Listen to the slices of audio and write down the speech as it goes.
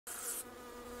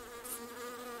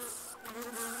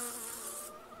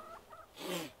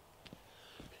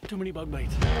too many bug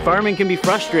bites. Farming can be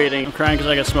frustrating. I'm crying because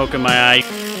I got smoke in my eye.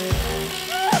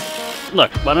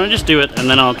 Look, why don't I just do it and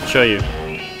then I'll show you.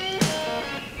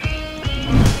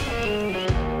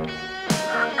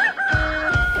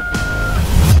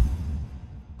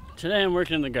 Today I'm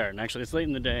working in the garden. Actually, it's late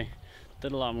in the day.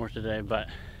 Did a lot more today, but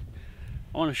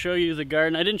I want to show you the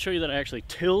garden. I didn't show you that I actually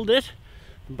tilled it,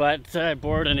 but I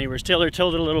borrowed a neighbor's tiller,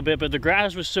 tilled it a little bit, but the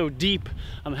grass was so deep,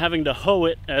 I'm having to hoe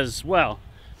it as well.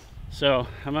 So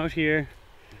I'm out here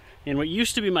in what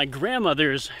used to be my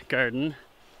grandmother's garden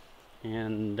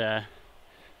and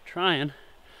trying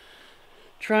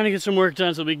to get some work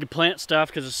done so we can plant stuff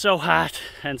because it's so hot,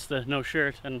 hence the no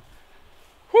shirt, and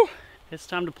whew, it's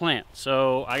time to plant.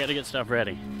 So I got to get stuff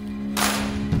ready.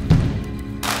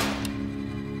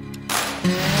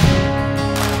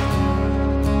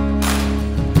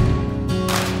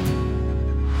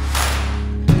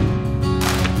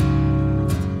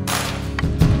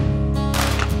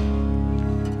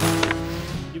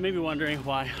 You may be wondering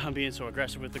why I'm being so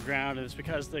aggressive with the ground, and it's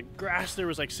because the grass there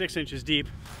was like 6 inches deep.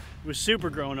 It was super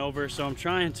grown over, so I'm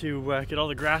trying to get all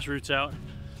the grass roots out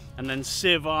and then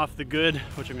sieve off the good,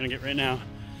 which I'm gonna get right now.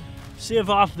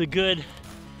 Sieve off the good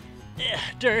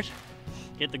dirt,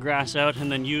 get the grass out,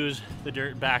 and then use the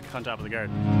dirt back on top of the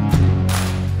garden.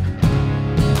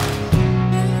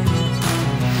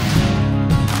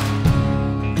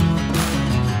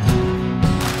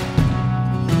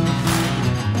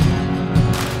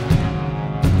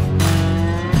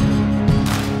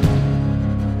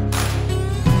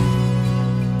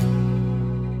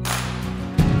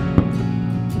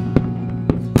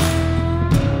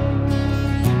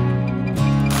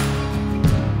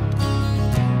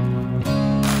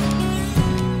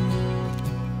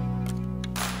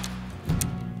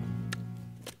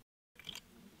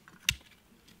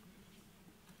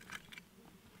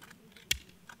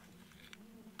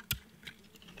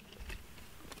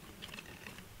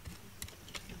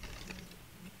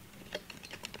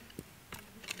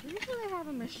 I have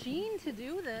a machine to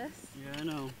do this. Yeah, I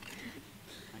know.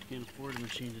 I can't afford a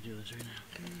machine to do this right now.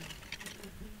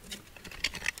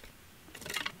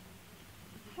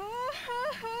 Ho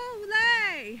ho ho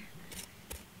lay!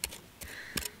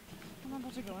 I'm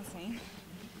about to go insane.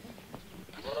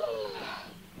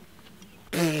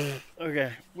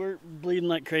 Okay, we're bleeding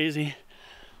like crazy.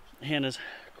 Hannah's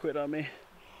quit on me.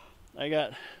 I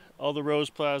got all the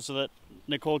rows plowed so that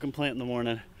Nicole can plant in the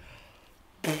morning.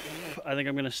 I think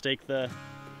I'm gonna stake the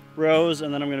rows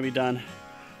and then I'm gonna be done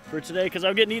for today because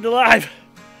I'm getting eaten alive.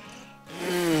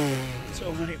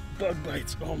 So many bug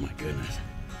bites, oh my goodness.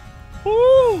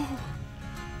 Woo!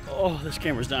 Oh, this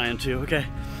camera's dying too, okay.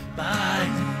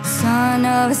 Bye. Son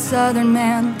of a southern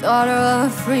man, daughter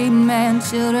of a free man,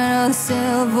 children of the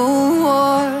Civil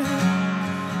War.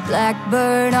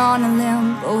 Blackbird on a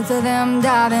limb, both of them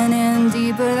diving in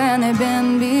deeper than they've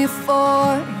been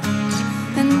before.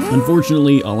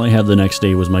 Unfortunately, all I had the next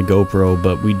day was my GoPro,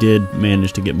 but we did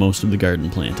manage to get most of the garden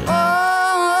planted.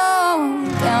 Oh,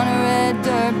 down a red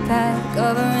dirt path,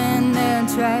 covering their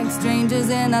tracks, strangers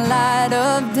in the light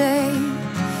of day.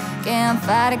 Can't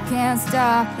fight it, can't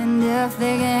stop, and if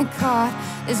they get caught,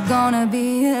 it's gonna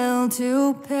be hell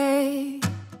to pay.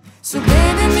 So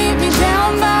baby, meet me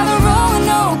down by the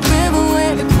Roanoke River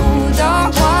where the cool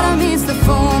dark water meets the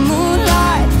full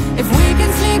moonlight. If we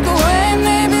can sneak away,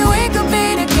 maybe we could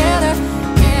be together.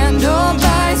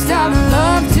 Candlelight, stop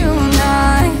love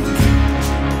tonight.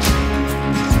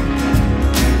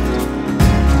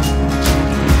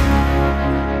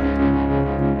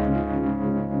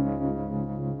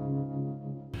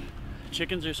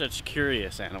 Chickens are such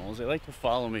curious animals. They like to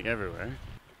follow me everywhere.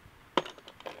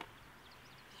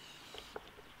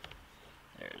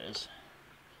 There it is.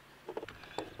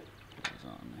 Goes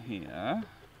on here.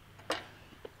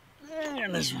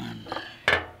 And this one.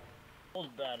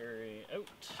 Old battery out.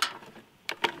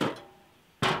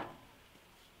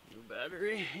 New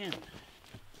battery in.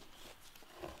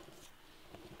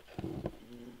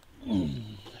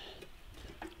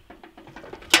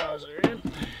 Browser in.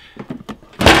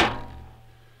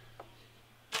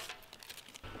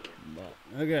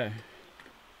 Okay.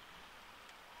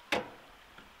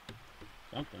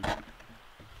 Something.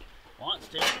 Wants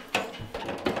to.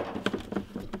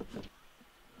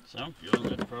 Some fuel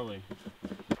that probably.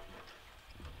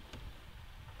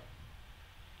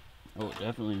 Oh, it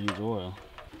definitely needs oil.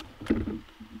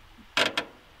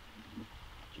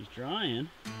 She's trying.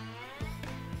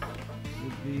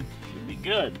 Should be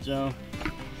good. So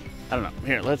I don't know.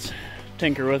 Here, let's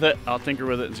tinker with it. I'll tinker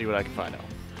with it and see what I can find out.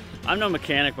 I'm no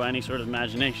mechanic by any sort of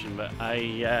imagination, but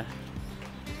I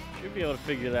should be able to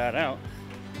figure that out.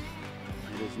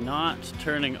 It is not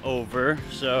turning over,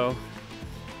 so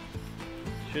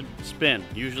should spin.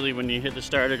 Usually when you hit the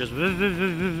starter, it goes vuh, vuh,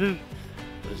 vuh, vuh, vuh.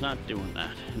 But it's not doing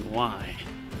that. And why?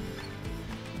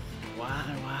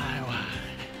 Why?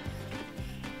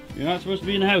 You're not supposed to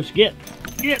be in the house. Get,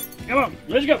 come on,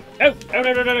 let's go.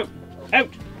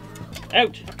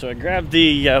 Out. So I grabbed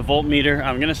the voltmeter.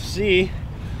 I'm gonna see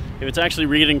if it's actually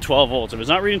reading 12 volts. If it's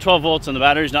not reading 12 volts and the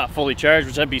battery's not fully charged,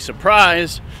 which I'd be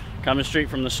surprised coming straight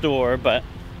from the store, but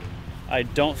I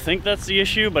don't think that's the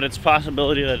issue, but it's a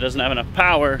possibility that it doesn't have enough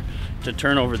power to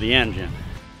turn over the engine.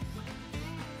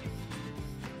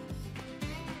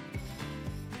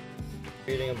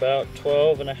 Reading about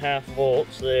 12.5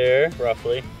 volts there,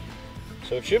 roughly.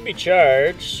 So it should be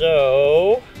charged,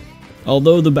 so...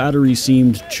 Although the battery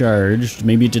seemed charged,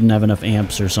 maybe it didn't have enough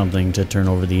amps or something to turn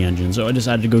over the engine, so I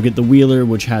decided to go get the wheeler,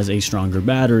 which has a stronger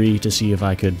battery, to see if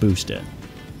I could boost it.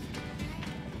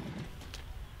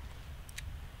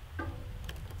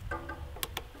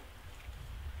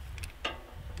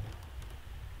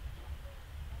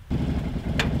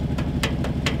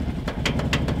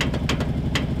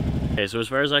 Okay, so as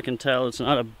far as I can tell, it's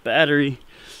not a battery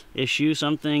issue.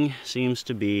 Something seems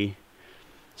to be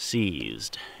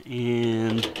seized,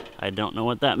 and I don't know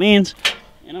what that means,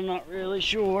 and I'm not really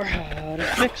sure how to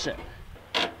fix it.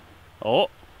 Oh,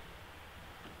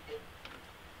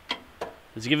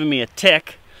 it's giving me a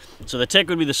tick. So the tick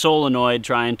would be the solenoid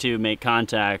trying to make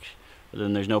contact, but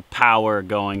then there's no power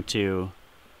going to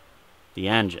the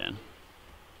engine.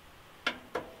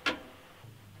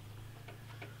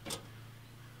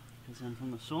 Then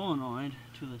from the solenoid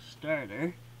to the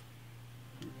starter,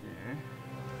 right there.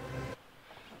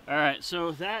 All right,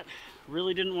 so that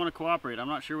really didn't want to cooperate. I'm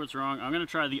not sure what's wrong. I'm gonna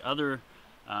try the other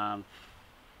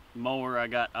mower I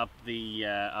got up the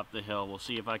hill. We'll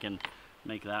see if I can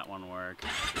make that one work.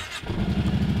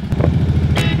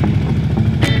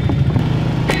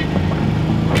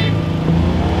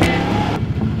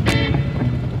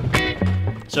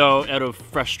 So out of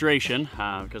frustration,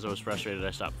 because I was frustrated,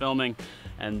 I stopped filming,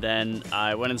 and then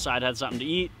I went inside, had something to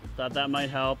eat, thought that might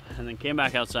help, and then came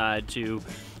back outside to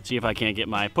see if I can't get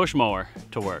my push mower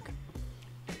to work,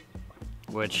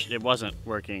 which it wasn't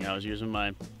working. I was using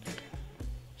my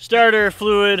starter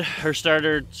fluid, or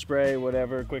starter spray,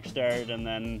 whatever, quick start, and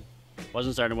then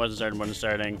wasn't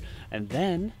starting, and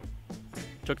then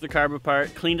took the carb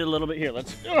apart, cleaned it a little bit. Here,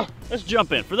 let's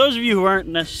jump in. For those of you who aren't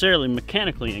necessarily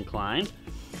mechanically inclined,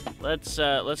 let's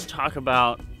talk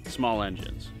about small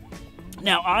engines.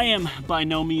 Now, I am by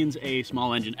no means a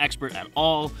small engine expert at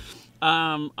all.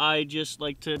 I just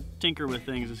like to tinker with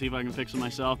things and see if I can fix them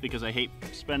myself, because I hate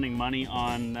spending money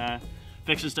on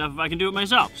fixing stuff if I can do it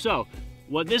myself. So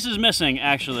what this is missing,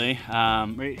 actually,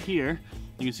 right here,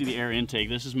 you can see the air intake.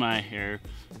 This is my air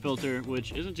filter,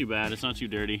 which isn't too bad. It's not too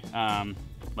dirty.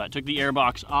 But I took the air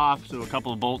box off, so a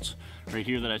couple of bolts right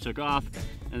here that I took off.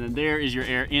 And then there is your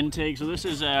air intake. So this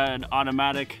is an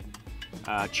automatic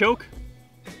choke.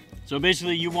 So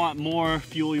basically you want more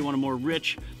fuel, you want a more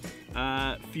rich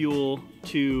fuel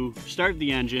to start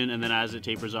the engine, and then as it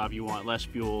tapers off you want less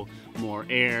fuel, more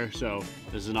air. So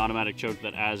this is an automatic choke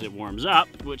that as it warms up,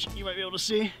 which you might be able to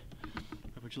see,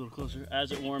 I'll put you a little closer,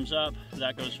 as it warms up,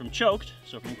 that goes from choked,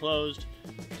 so from closed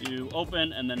to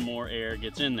open, and then more air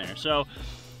gets in there. So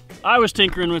I was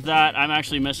tinkering with that. I'm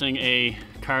actually missing a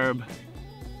carb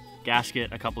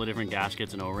gasket, a couple of different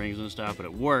gaskets and O-rings and stuff, but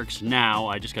it works now.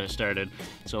 I just got it started.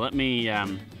 So let me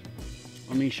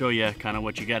show you kind of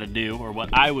what you got to do, or what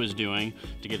I was doing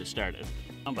to get it started.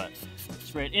 But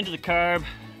spray it into the carb,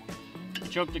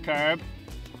 choke the carb,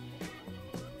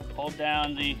 hold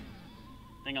down the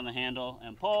thing on the handle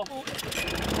and pull. And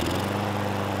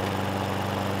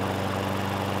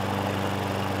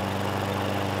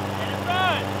it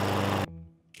runs!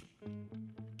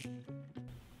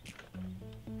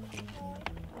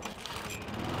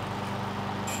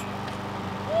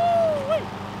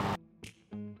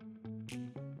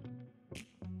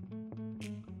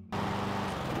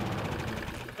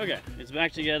 Okay, it's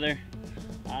back together.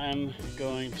 I'm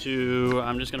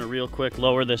just gonna real quick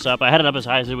lower this up. I had it up as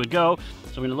high as it would go,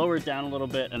 so I'm gonna lower it down a little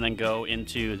bit and then go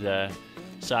into the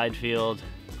side field,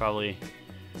 probably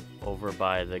over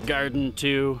by the garden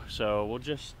too. So we'll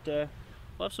just we'll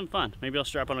have some fun. Maybe I'll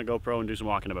strap on a GoPro and do some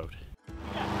walking about.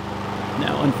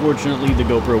 Now, unfortunately, the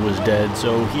GoPro was dead,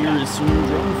 so here is some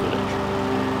drone footage.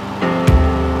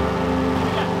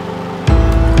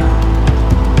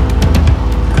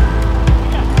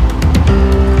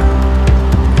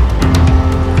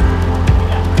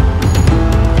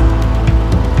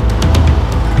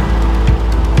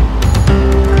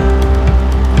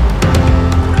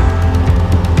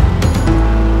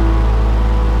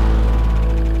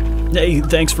 Hey,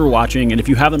 thanks for watching, and if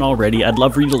you haven't already, I'd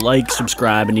love for you to like,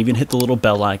 subscribe, and even hit the little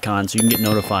bell icon so you can get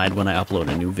notified when I upload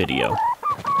a new video.